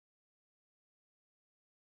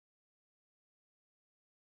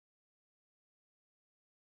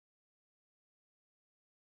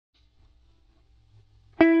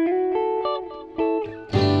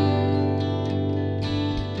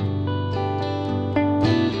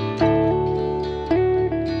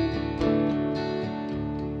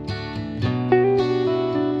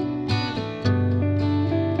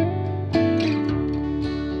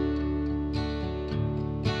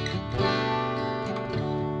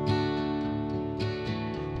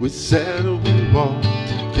We said we'd walk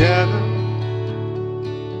together.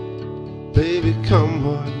 Baby, come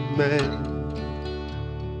what may.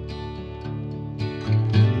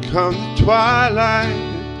 Come the twilight,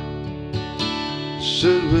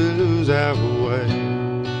 should we lose our way.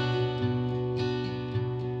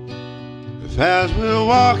 If as we're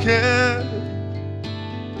walking,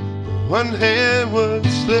 one hand would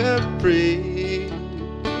slip free,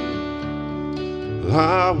 well,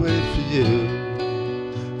 I'll wait for you.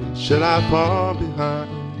 Should I fall behind,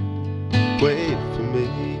 wait for me.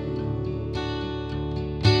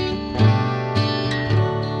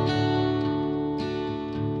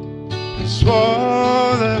 I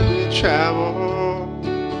swore that we'd travel,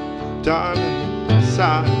 darling,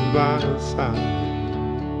 side by side.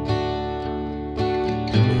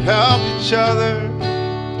 We'd help each other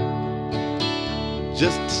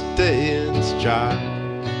just to stay in stride.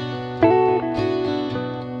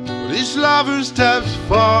 But each lover's steps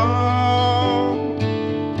fall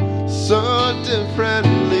so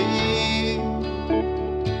differently.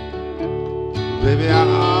 Baby,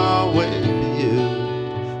 I'll wait for you.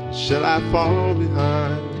 Shall I fall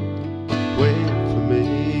behind? Wait for me.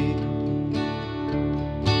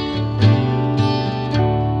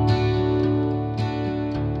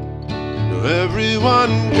 Now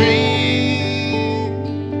everyone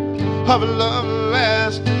dreams of a love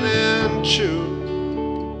lasting and true.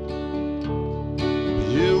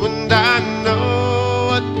 You and I know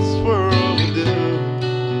what this world will do.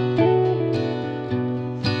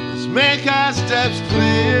 Let's make our steps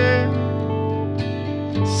clear,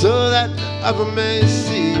 so that the other may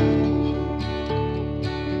see.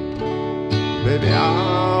 Baby,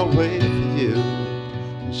 I'll wait for you.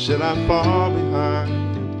 Should I fall behind?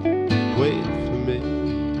 Wait for me.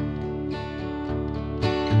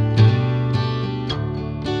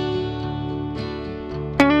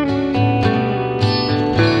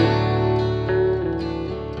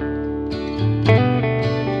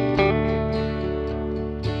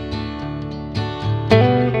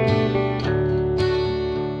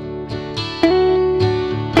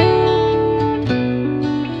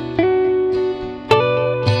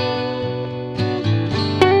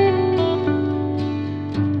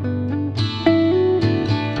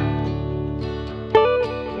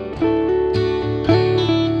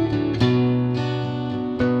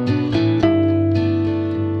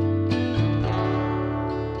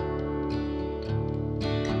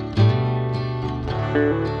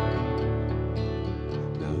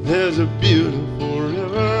 Now there's a beautiful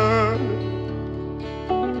river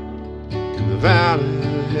in the valley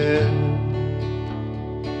ahead,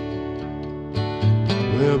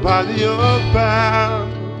 we're by the oak bough,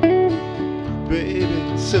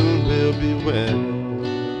 baby, soon we'll be wed.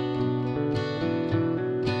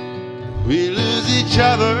 If we lose each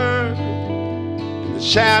other in the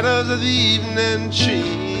shadows of the evening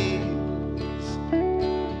trees,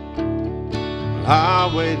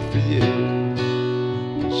 I'll wait for you.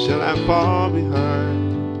 Shall I fall behind?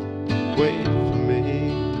 Wait for me.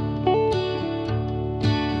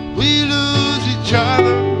 We lose each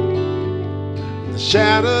other in the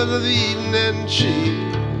shadows of the evening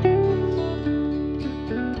trees.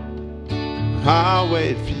 I'll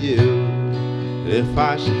wait for you. If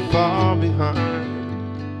I should fall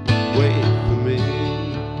behind, wait for me.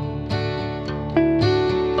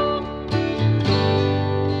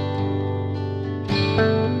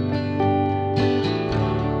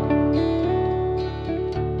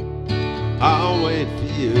 I'll wait for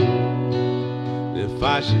you. If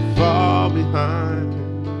I should fall behind,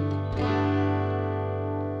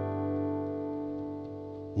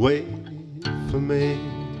 wait for me.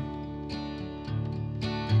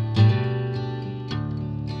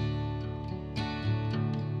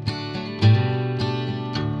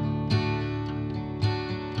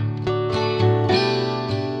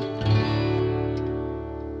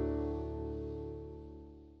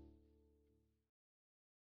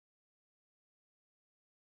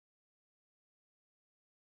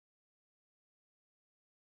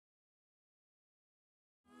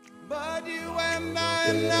 But you and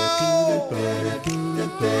I know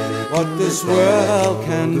what this world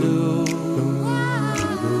can do.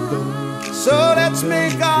 So let's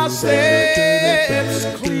make our steps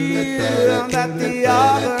clear, that the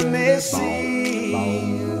other may see.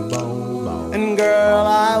 And girl,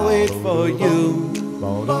 I wait for you.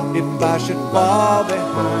 If I should fall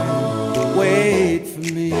behind, wait for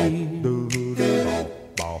me.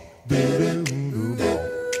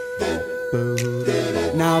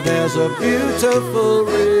 Now there's a beautiful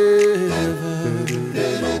river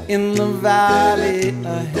in the valley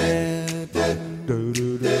ahead.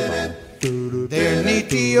 There 'neath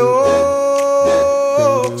the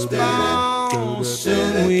oaks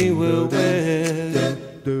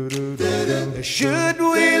Should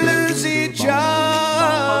we lose each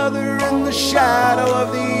other in the shadow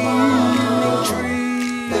of the evening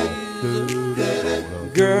tree?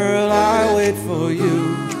 Girl, I wait for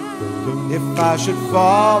you. If I should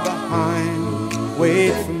fall behind,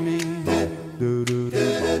 wait for me.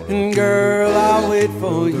 And girl, I'll wait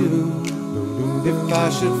for you. If I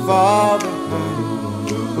should fall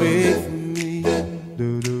behind, wait for me.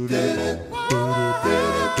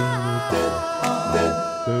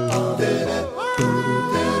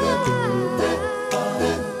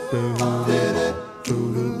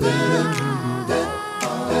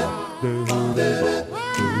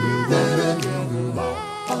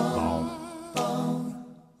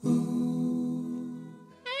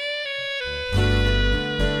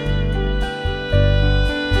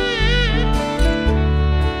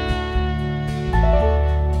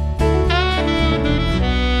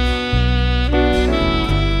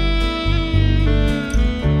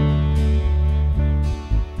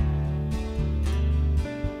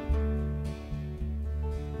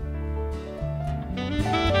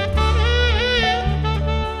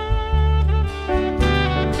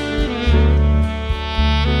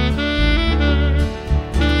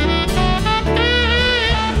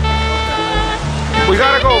 We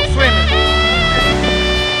gotta go swimming.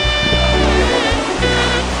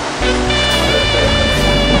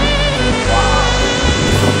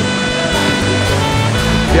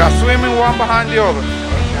 They are swimming one behind the other.